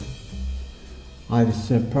Hi,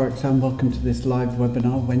 this is Porrick Sam. Welcome to this live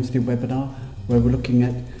webinar, Wednesday webinar, where we're looking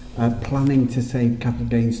at planning to save capital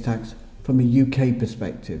gains tax from a UK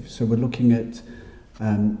perspective. So we're looking at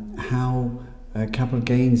how capital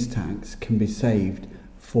gains tax can be saved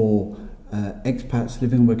for expats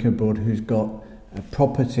living and working abroad who's got a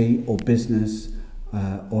property or business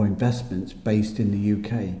or investments based in the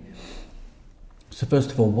UK. So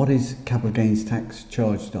first of all, what is capital gains tax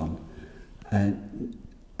charged on?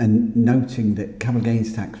 And noting that capital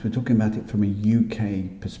gains tax, we're talking about it from a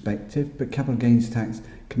UK perspective, but capital gains tax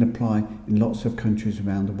can apply in lots of countries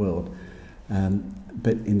around the world.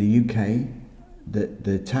 But in the UK,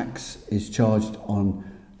 the tax is charged on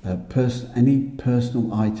any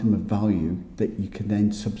personal item of value that you can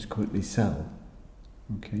then subsequently sell.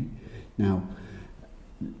 Okay. Now,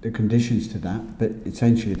 the conditions to that, but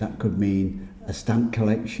essentially that could mean a stamp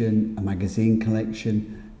collection, a magazine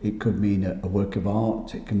collection. It could mean a work of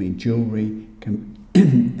art, it can mean jewellery,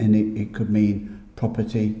 and it could mean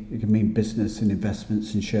property, it could mean business and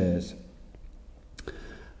investments and shares.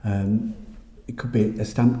 It could be a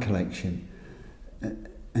stamp collection,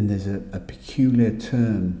 and there's a peculiar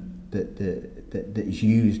term that is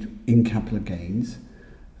used in capital gains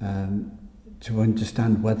to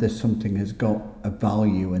understand whether something has got a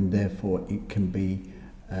value and therefore it can be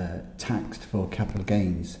taxed for capital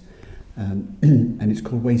gains. And it's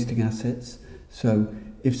called wasting assets. So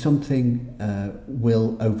if something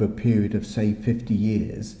will, over a period of say 50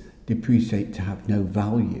 years, depreciate to have no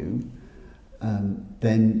value,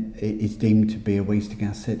 then it is deemed to be a wasting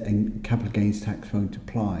asset and capital gains tax won't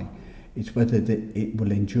apply. It's whether that it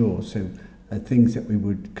will endure. So things that we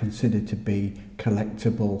would consider to be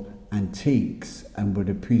collectible antiques and would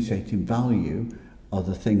appreciate in value are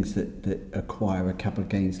the things that acquire a capital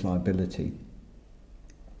gains liability.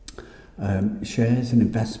 Shares and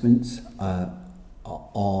investments are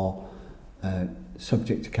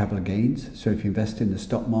subject to capital gains. So if you invest in the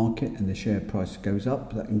stock market and the share price goes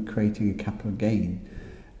up, that in creating a capital gain.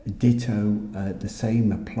 Ditto, the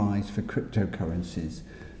same applies for cryptocurrencies.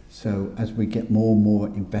 So as we get more and more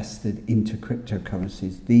invested into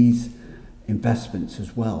cryptocurrencies, these investments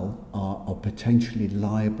as well are potentially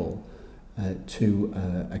liable to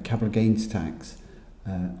a capital gains tax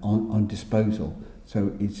on disposal.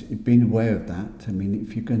 So it's being aware of that. I mean,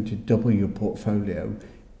 if you're going to double your portfolio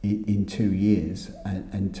in 2 years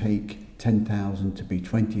and take 10,000 to be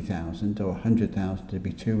 20,000 or 100,000 to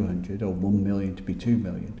be 200 or 1 million to be 2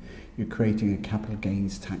 million, you're creating a capital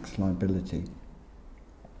gains tax liability.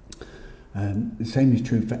 The same is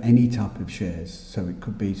true for any type of shares. So it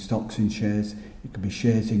could be stocks and shares, it could be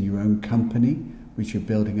shares in your own company, which you're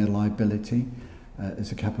building a liability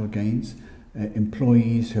as a capital gains.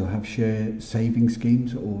 Employees who have share saving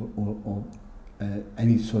schemes or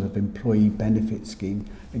any sort of employee benefit scheme,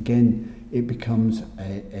 again, it becomes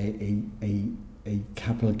a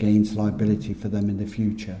capital gains liability for them in the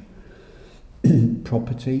future.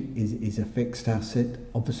 Property is a fixed asset,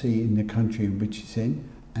 obviously in the country in which it's in,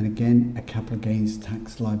 and again, a capital gains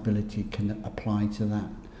tax liability can apply to that.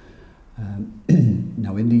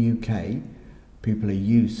 Now, in the UK, people are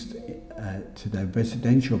used to their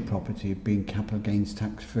residential property being capital gains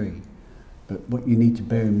tax free. But what you need to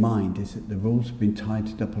bear in mind is that the rules have been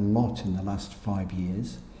tightened up a lot in the last 5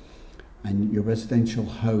 years, and your residential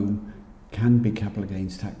home can be capital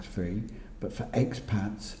gains tax free, but for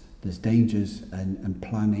expats there's dangers and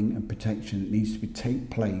planning and protection that needs to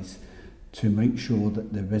take place to make sure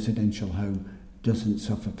that the residential home doesn't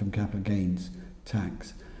suffer from capital gains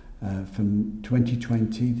tax. From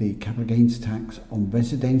 2020, the capital gains tax on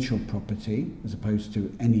residential property, as opposed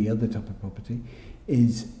to any other type of property,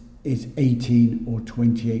 is 18 or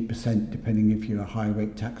 28%, depending if you're a high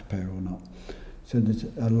rate taxpayer or not. So there's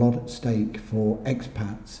a lot at stake for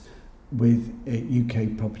expats with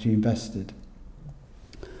UK property invested.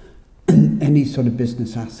 Any sort of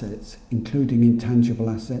business assets, including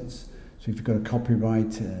intangible assets. So if you've got a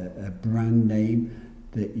copyright, a brand name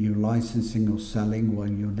that you're licensing or selling while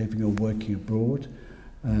you're living or working abroad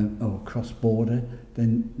or cross-border,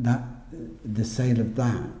 then the sale of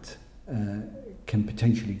that can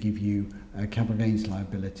potentially give you a capital gains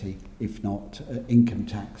liability, if not income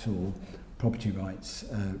tax or property rights,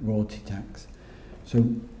 royalty tax. So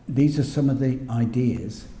these are some of the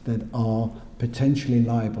ideas that are potentially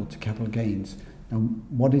liable to capital gains. Now,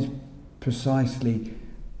 what is precisely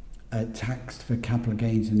taxed for capital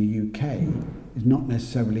gains in the UK is not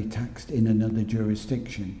necessarily taxed in another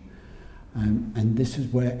jurisdiction. And this is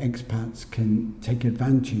where expats can take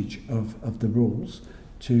advantage of the rules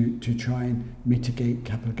to try and mitigate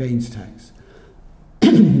capital gains tax.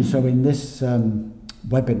 So in this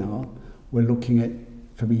webinar, we're looking at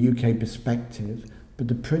from a UK perspective, but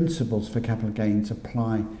the principles for capital gains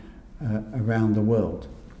apply around the world.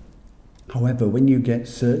 However, when you get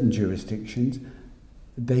certain jurisdictions,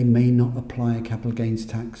 they may not apply a capital gains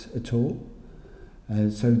tax at all.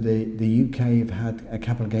 So the UK have had a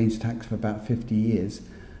capital gains tax for about 50 years.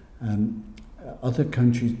 Other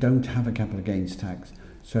countries don't have a capital gains tax.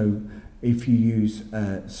 So if you use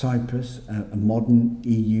Cyprus, a modern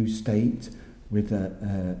EU state with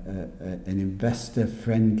an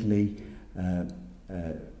investor-friendly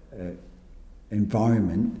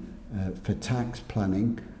environment for tax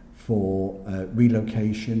planning, for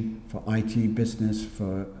relocation, for IT business,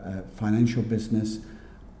 for financial business,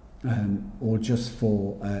 or just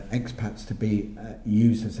for expats to be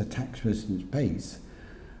used as a tax residence base,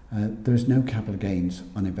 there's no capital gains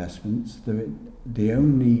on investments. The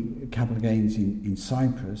only capital gains in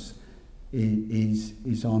Cyprus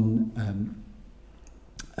is on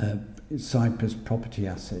Cyprus property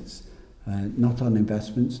assets, not on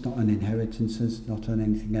investments, not on inheritances, not on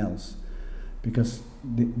anything else. Because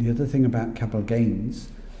the other thing about capital gains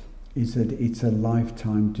is that it's a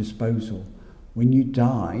lifetime disposal. When you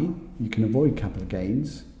die, you can avoid capital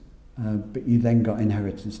gains, but you then got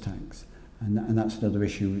inheritance tax. And that's another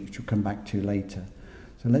issue which we'll come back to later.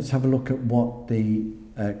 So let's have a look at what the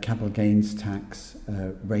capital gains tax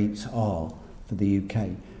rates are for the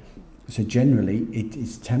UK. So generally, it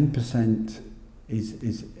is 10%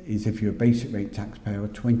 is if you're a basic rate taxpayer, or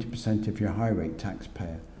 20% if you're a high rate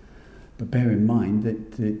taxpayer. But bear in mind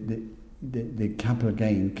that the capital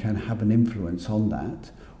gain can have an influence on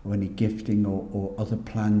that, or any gifting or other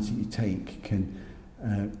plans that you take can,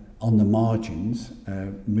 on the margins,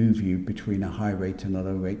 move you between a high rate and a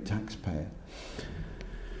low rate taxpayer.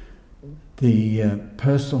 The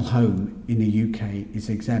personal home in the UK is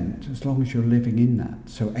exempt as long as you're living in that.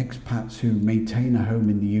 So expats who maintain a home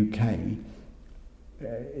in the UK,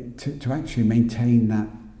 to actually maintain that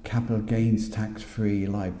capital gains tax-free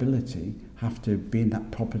liability, have to be in that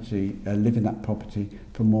property, live in that property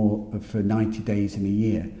for 90 days in a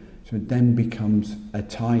year. So it then becomes a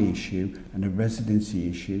tie issue and a residency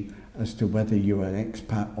issue as to whether you're an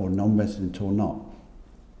expat or non-resident or not,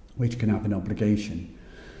 which can have an obligation.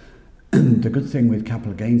 The good thing with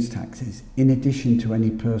capital gains tax is, in addition to any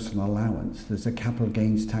personal allowance, there's a capital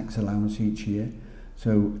gains tax allowance each year.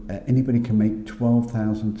 So anybody can make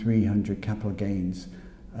 12,300 capital gains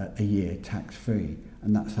a year tax-free,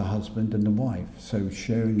 and that's the husband and the wife. So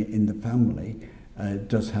sharing it in the family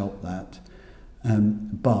does help that.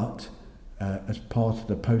 But as part of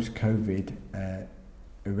the post-COVID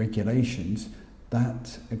regulations,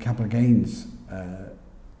 that capital gains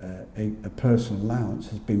a personal allowance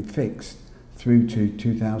has been fixed through to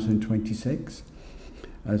 2026.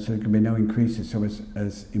 So there can be no increases. So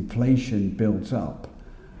as inflation builds up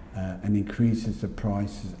and increases the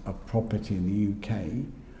prices of property in the UK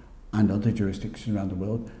and other jurisdictions around the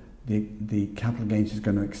world, the capital gains is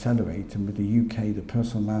going to accelerate, and with the UK, the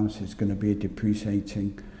personal allowance is going to be a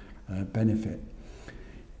depreciating benefit.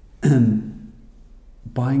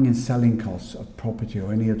 Buying and selling costs of property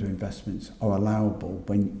or any other investments are allowable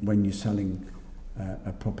when you're selling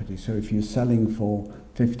a property. So if you're selling for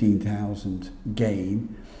 15,000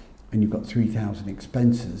 gain and you've got 3,000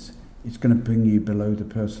 expenses, it's going to bring you below the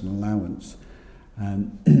personal allowance.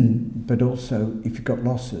 But also if you've got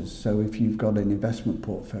losses, so if you've got an investment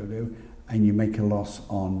portfolio and you make a loss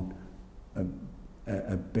on a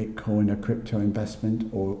Bitcoin, a crypto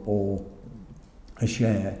investment, or a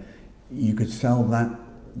share, you could sell that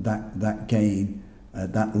gain,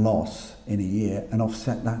 that loss in a year, and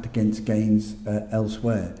offset that against gains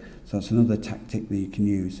elsewhere. So that's another tactic that you can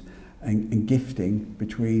use. And gifting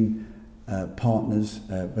between partners,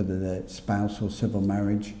 whether they're spouse or civil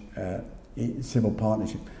marriage, civil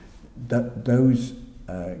partnership, those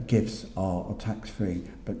gifts are tax-free,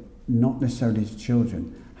 but not necessarily to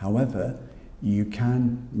children. However, you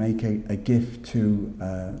can make a gift to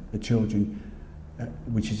the children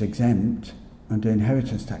which is exempt under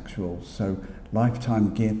inheritance tax rules. So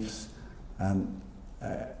lifetime gifts to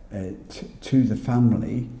the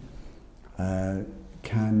family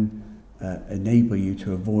can enable you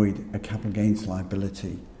to avoid a capital gains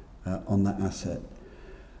liability on that asset.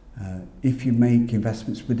 If you make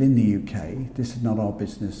investments within the UK, this is not our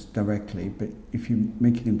business directly, but if you're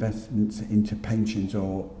making investments into pensions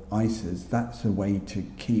or ISAs, that's a way to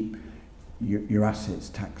keep your assets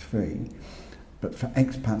tax-free. But for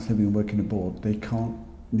expats living and working abroad, they can't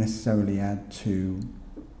necessarily add to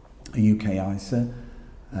a UK ISA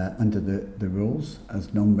under the rules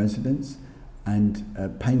as non-residents. And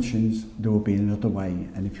pensions, there will be another way.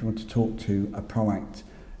 And if you want to talk to a Proact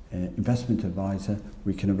investment advisor,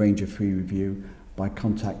 we can arrange a free review by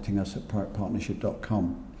contacting us at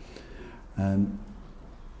productpartnership.com.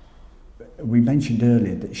 We mentioned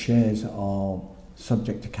earlier that shares are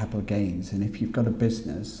subject to capital gains, and if you've got a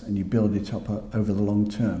business and you build it up over the long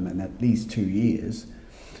term, and at least 2 years,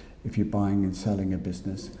 if you're buying and selling a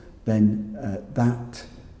business, then that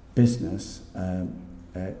business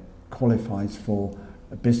qualifies for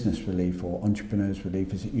a business relief or entrepreneur's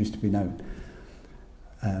relief as it used to be known.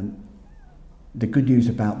 The good news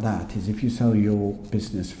about that is if you sell your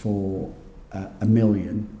business for £1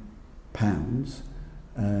 million,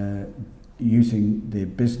 using the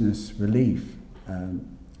business relief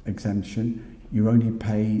exemption, you only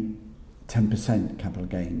pay 10% capital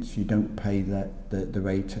gains. You don't pay the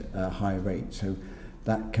rate at a higher rate. So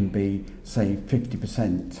that can be, say,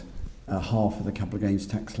 50%, half of the capital gains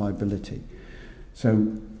tax liability.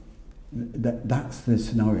 So that's the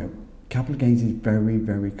scenario. Capital gains is very,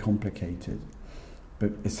 very complicated.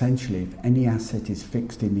 But essentially, if any asset is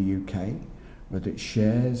fixed in the UK, whether it's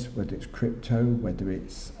shares, whether it's crypto, whether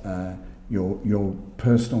it's your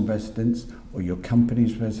personal residence or your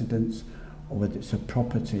company's residence, or whether it's a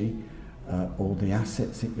property or the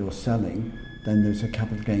assets that you're selling, then there's a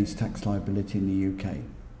capital gains tax liability in the UK.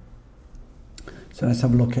 So let's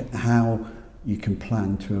have a look at how you can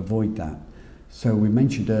plan to avoid that. So we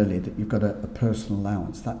mentioned earlier that you've got a personal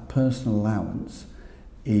allowance. That personal allowance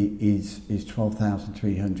is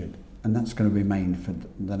 12,300, and that's going to remain for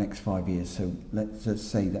the next 5 years. So let's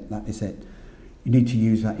just say that is it. You need to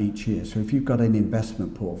use that each year. So if you've got an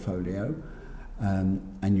investment portfolio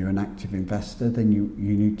and you're an active investor, then you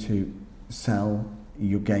need to sell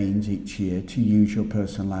your gains each year to use your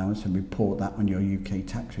personal allowance and report that on your UK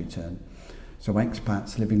tax return. So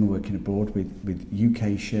expats living and working abroad with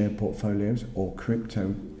UK share portfolios or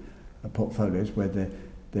crypto portfolios where they're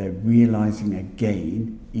realising a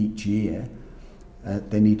gain each year,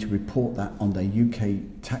 they need to report that on their UK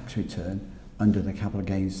tax return under the capital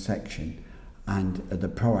gains section. And the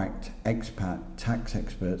ProAct expat tax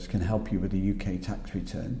experts can help you with the UK tax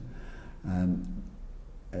return.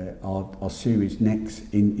 Our series next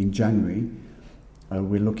in January,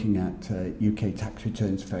 we're looking at UK tax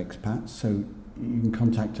returns for expats, so you can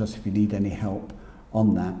contact us if you need any help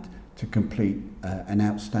on that to complete an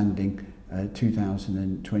outstanding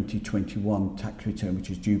 2020-21 tax return, which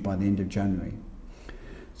is due by the end of January.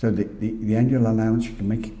 So the annual allowance, you can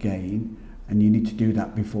make a gain, and you need to do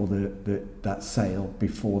that before that sale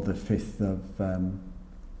before the 5th of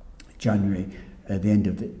January, at the end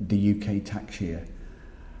of the UK tax year.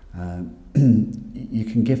 You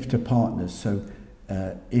can gift to partners. So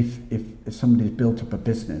if somebody's built up a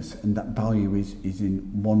business and that value is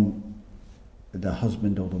in one, the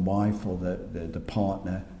husband or the wife or the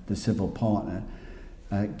partner, the civil partner,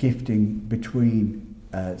 gifting between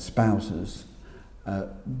spouses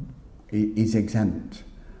is exempt.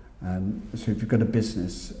 So if you've got a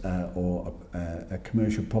business or a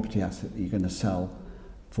commercial property asset that you're going to sell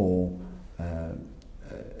for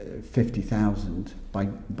 50,000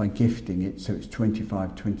 by gifting it, so it's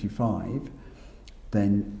 25,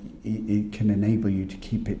 then it can enable you to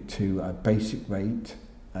keep it to a basic rate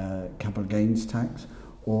capital gains tax,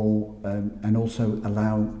 or and also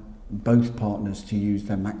allow both partners to use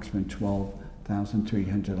their maximum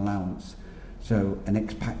 12,300 allowance. So an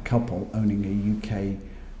expat couple owning a UK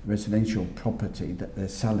residential property that they're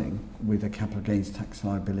selling with a capital gains tax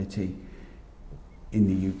liability in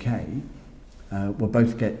the UK will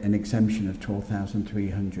both get an exemption of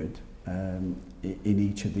 12,300 in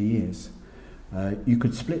each of the years. You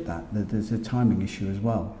could split that. There's a timing issue as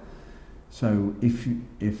well. So if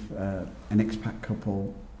an expat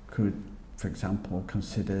couple could, for example,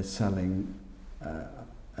 consider selling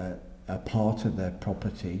a part of their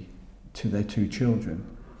property to their 2 children,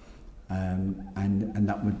 and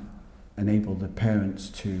that would enable the parents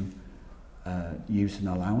to use an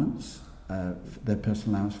allowance, their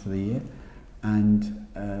personal allowance for the year, and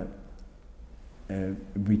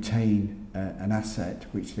retain an asset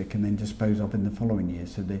which they can then dispose of in the following year.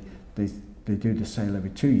 So they do the sale every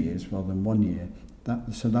 2 years rather than 1 year.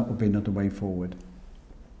 So that would be another way forward.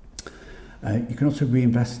 You can also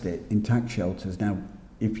reinvest it in tax shelters. Now,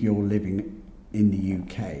 if you're living in the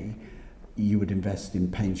UK, you would invest in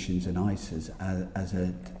pensions and ISAs as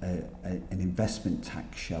an investment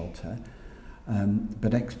tax shelter.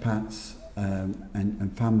 But expats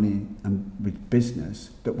and family and with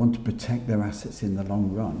business that want to protect their assets in the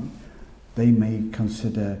long run, they may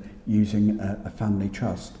consider using a family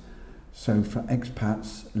trust. So for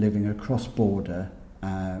expats living across border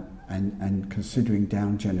and considering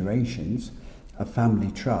down generations, a family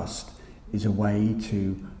trust is a way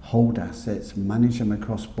to hold assets, manage them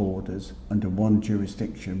across borders under one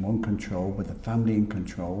jurisdiction, one control, with a family in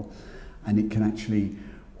control, and it can actually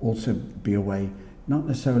also be a way not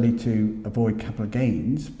necessarily to avoid capital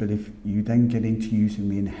gains, but if you then get into using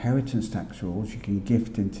the inheritance tax rules, you can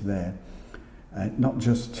gift into there, not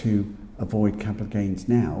just to avoid capital gains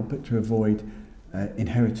now, but to avoid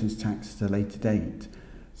inheritance tax at a later date.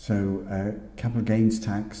 So capital gains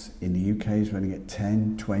tax in the UK is running at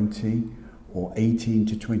 10, 20 or 18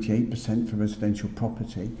 to 28% for residential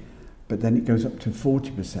property, but then it goes up to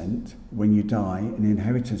 40% when you die and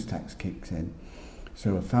inheritance tax kicks in.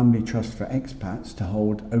 So a family trust for expats to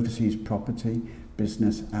hold overseas property,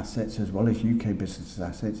 business assets as well as UK business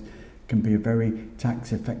assets can be a very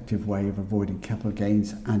tax effective way of avoiding capital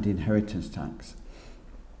gains and inheritance tax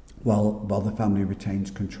while the family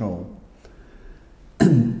retains control.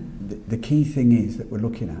 The key thing is that we're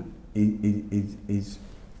looking at is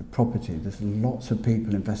property. There's lots of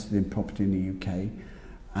people invested in property in the UK,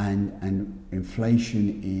 and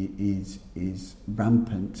inflation is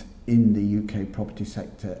rampant in the UK property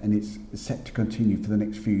sector, and it's set to continue for the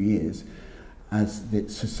next few years as the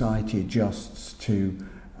society adjusts to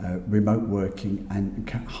remote working and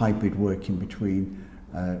hybrid working between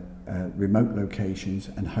remote locations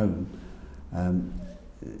and home.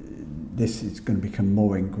 This is going to become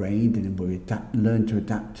more ingrained, and we'll learn to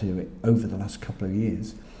adapt to it over the last couple of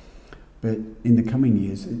years. But in the coming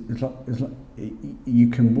years, you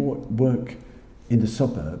can work in the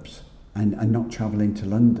suburbs and not travel into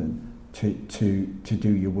London to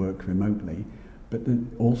do your work remotely. But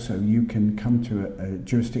also you can come to a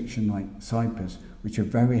jurisdiction like Cyprus, which are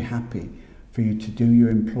very happy for you to do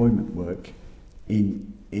your employment work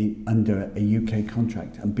under a UK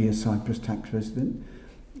contract and be a Cyprus tax resident.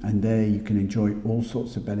 And there you can enjoy all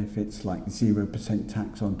sorts of benefits like 0%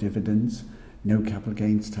 tax on dividends, no capital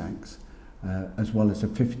gains tax, as well as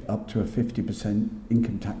up to a 50%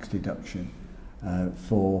 income tax deduction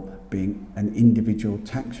for being an individual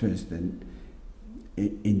tax resident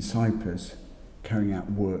in Cyprus carrying out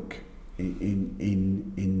work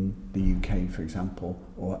in the UK, for example,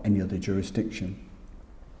 or any other jurisdiction.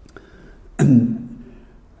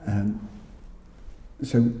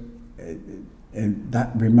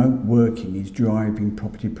 That remote working is driving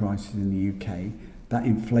property prices in the UK. That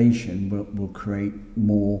inflation will create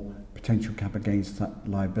more potential capital gains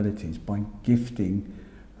liabilities. By gifting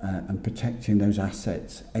and protecting those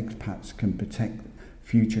assets, expats can protect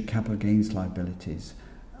future capital gains liabilities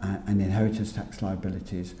and inheritance tax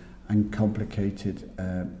liabilities and complicated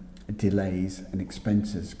delays and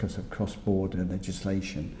expenses because of cross-border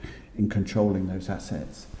legislation in controlling those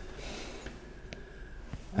assets.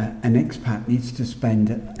 An expat needs to spend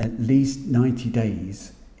at least 90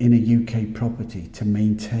 days in a UK property to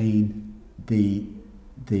maintain the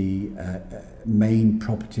main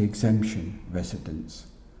property exemption residence.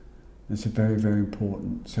 That's very, very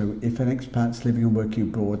important. So if an expat's living and working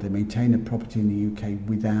abroad, they maintain a property in the UK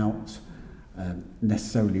without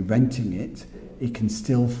necessarily renting it, it can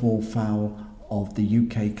still fall foul of the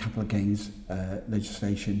UK capital gains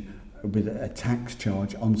legislation with a tax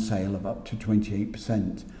charge on sale of up to 28%.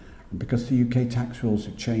 And because the UK tax rules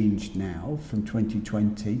have changed now from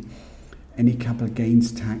 2020, any capital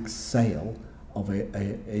gains tax sale of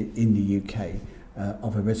in the UK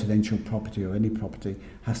of a residential property or any property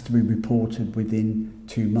has to be reported within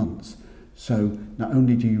 2 months. So not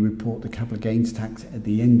only do you report the capital gains tax at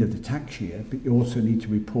the end of the tax year, but you also need to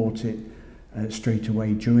report it straight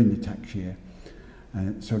away during the tax year.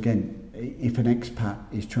 So again, if an expat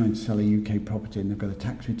is trying to sell a UK property and they've got a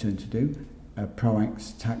tax return to do,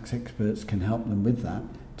 Proax tax experts can help them with that,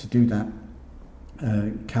 to do that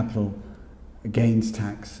capital gains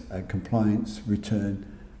tax compliance return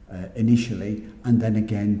initially, and then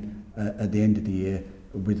again at the end of the year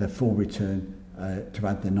with a full return to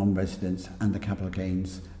add the non-residents and the capital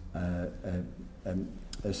gains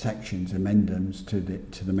sections, amendments to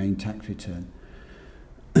the main tax return.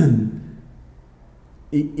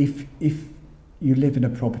 If you live in a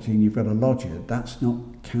property and you've got a lodger, that's not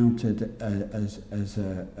counted as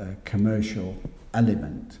a commercial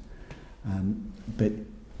element. But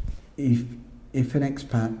if an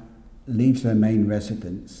expat leaves their main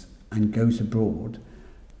residence and goes abroad,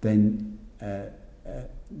 then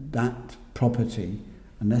that property,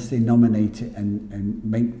 unless they nominate it and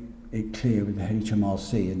make it clear with the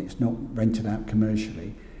HMRC and it's not rented out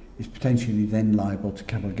commercially, is potentially then liable to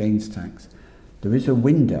capital gains tax. There is a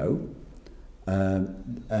window,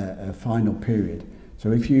 a final period.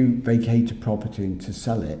 So if you vacate a property and to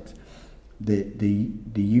sell it,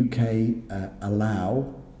 the UK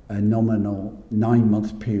allow a nominal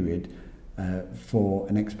 9-month period for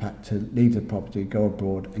an expat to leave the property, go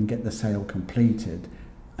abroad and get the sale completed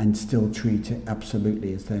and still treat it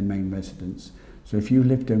absolutely as their main residence. So if you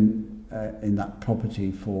lived in that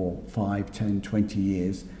property for 5, 10, 20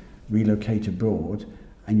 years, relocate abroad,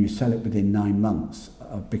 and you sell it within 9 months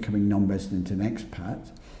of becoming non-resident and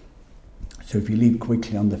expat, so if you leave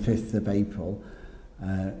quickly on the 5th of April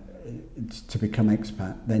to become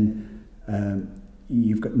expat, then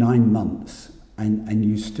you've got 9 months and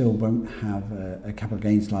you still won't have a capital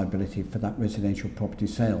gains liability for that residential property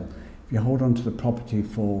sale. If you hold on to the property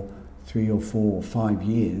for 3 or 4 or 5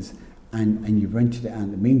 years and you've rented it out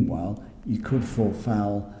in the meanwhile, you could fall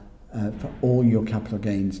foul for all your capital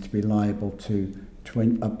gains to be liable to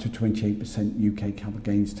up to 28% UK capital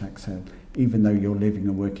gains tax sale, even though you're living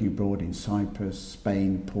and working abroad in Cyprus,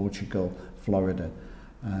 Spain, Portugal, Florida.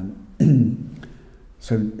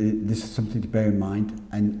 So this is something to bear in mind,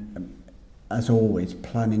 and as always,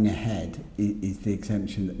 planning ahead is the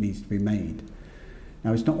exemption that needs to be made.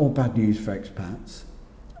 Now, it's not all bad news for expats.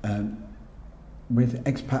 With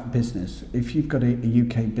expat business, if you've got a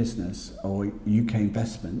UK business or UK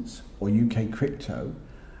investments or UK crypto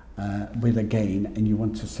with a gain and you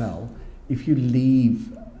want to sell, if you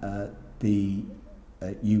leave the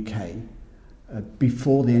UK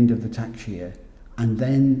before the end of the tax year, and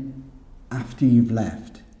then after you've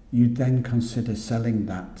left, you then consider selling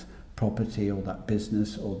that property or that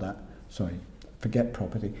business or that, forget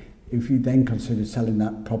property. If you then consider selling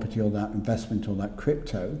that property or that investment or that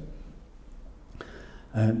crypto,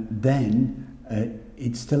 then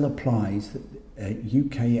it still applies that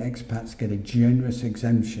UK expats get a generous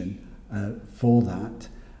exemption for that,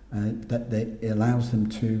 that allows them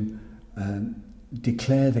to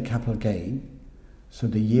declare the capital gain. So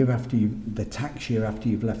the tax year after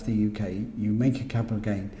you've left the UK, you make a capital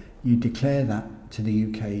gain, you declare that to the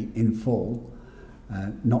UK in full,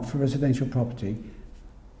 not for residential property,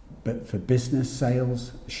 but for business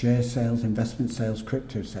sales, share sales, investment sales,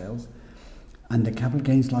 crypto sales, and the capital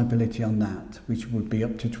gains liability on that, which would be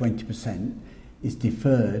up to 20%, is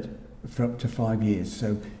deferred for up to 5 years.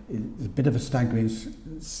 So it's a bit of a staggering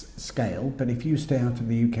scale, but if you stay out of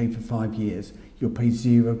the UK for 5 years, you'll pay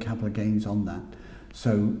 0 capital gains on that.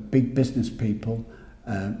 So big business people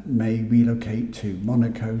may relocate to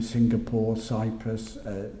Monaco, Singapore, Cyprus,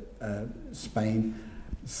 Spain,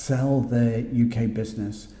 sell their UK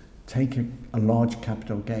business, take a large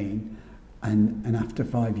capital gain, and after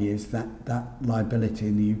 5 years that liability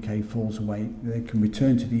in the UK falls away. They can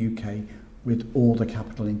return to the UK with all the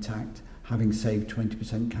capital intact, having saved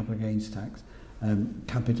 20% capital gains tax,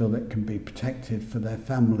 capital that can be protected for their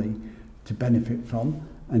family to benefit from,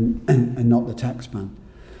 and not the taxman.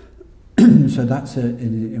 So that's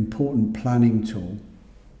an important planning tool,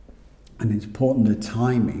 and it's important the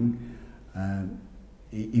timing.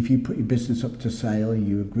 If you put your business up to sale,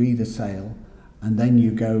 you agree the sale, and then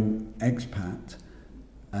you go expat,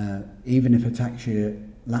 even if a tax year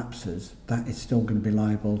lapses, that is still going to be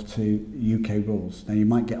liable to UK rules. Now, you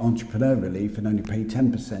might get entrepreneur relief and only pay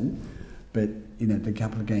 10%, but the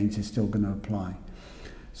capital gains is still going to apply.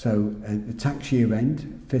 So the tax year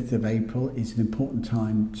end, 5th of April, is an important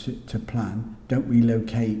time to plan. Don't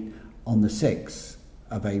relocate on the 6th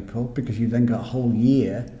of April, because you've then got a whole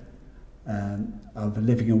year of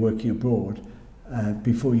living and working abroad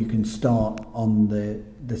before you can start on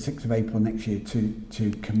the 6th of April next year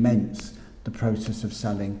to commence the process of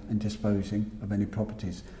selling and disposing of any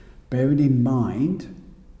properties. Bearing in mind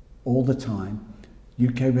all the time,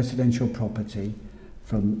 UK residential property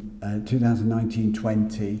from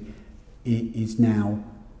 2019-20 is now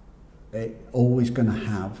always going to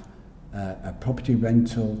have a property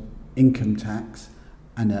rental income tax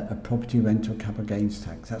and a property rental capital gains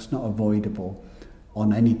tax. That's not avoidable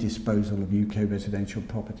on any disposal of UK residential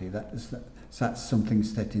property. That's something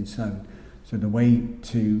set in stone. So the way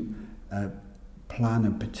to plan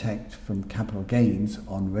and protect from capital gains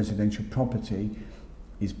on residential property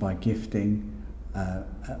is by gifting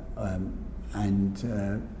and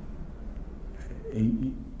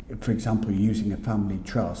for example, using a family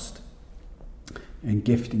trust and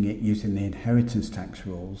gifting it using the inheritance tax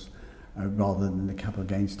rules rather than the capital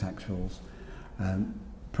gains tax rules.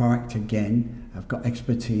 Proact again have got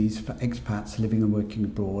expertise for expats living and working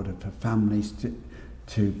abroad and for families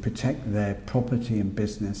to protect their property and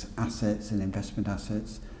business assets and investment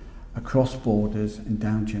assets across borders and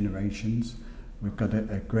down generations. We've got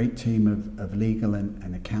a great team of legal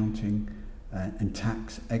and accounting and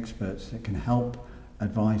tax experts that can help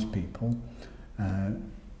advise people.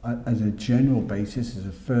 As a general basis, as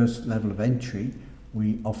a first level of entry,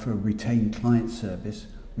 we offer a retained client service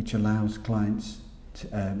which allows clients,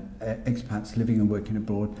 expats living and working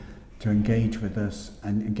abroad, to engage with us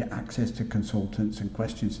and get access to consultants and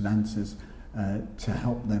questions and answers to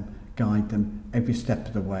help them, guide them every step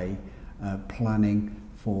of the way, planning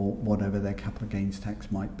for whatever their capital gains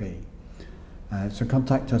tax might be. So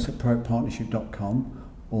contact us at proactpartnership.com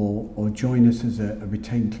or join us as a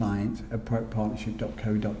retained client at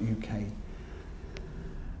proactpartnership.co.uk.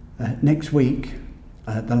 Next week,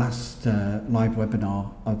 the last live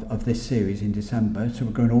webinar of this series in December, so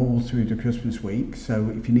we're going all through the Christmas week. So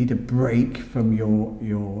if you need a break from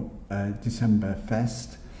your December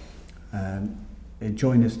fest,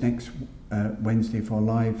 join us next Wednesday for a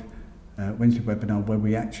live Wednesday webinar where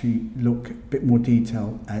we actually look a bit more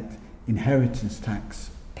detail at inheritance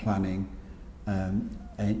tax planning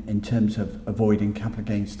in terms of avoiding capital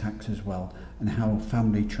gains tax as well, and how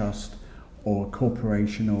family trust or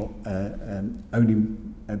corporation or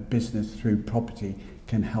owning a business through property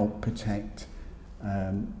can help protect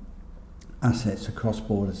assets across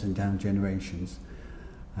borders and down generations.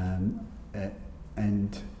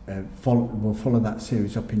 We'll follow that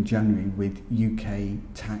series up in January with UK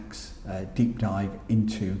tax deep dive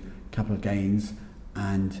into capital gains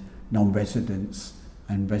and non-residents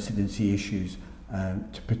and residency issues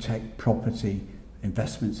to protect property,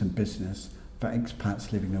 investments and business for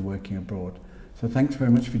expats living and working abroad. So thanks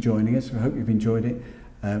very much for joining us. I hope you've enjoyed it.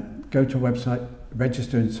 Go to our website,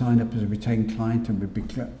 register and sign up as a retained client, and we'd be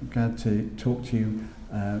glad to talk to you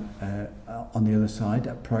on the other side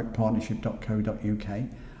at proactpartnership.co.uk,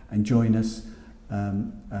 and join us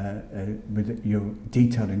with your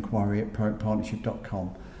detailed inquiry at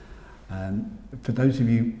proactpartnership.com. For those of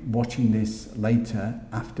you watching this later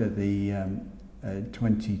after the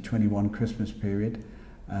 2021 Christmas period,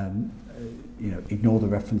 ignore the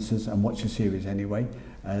references and watch the series anyway.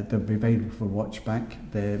 They'll be available for watch back.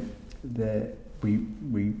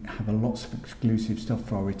 We have lots of exclusive stuff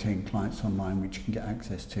for our retained clients online, which you can get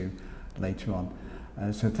access to later on.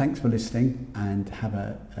 So thanks for listening, and have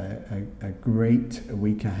a great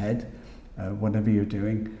week ahead. Whatever you're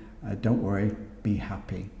doing, don't worry, be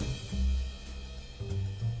happy.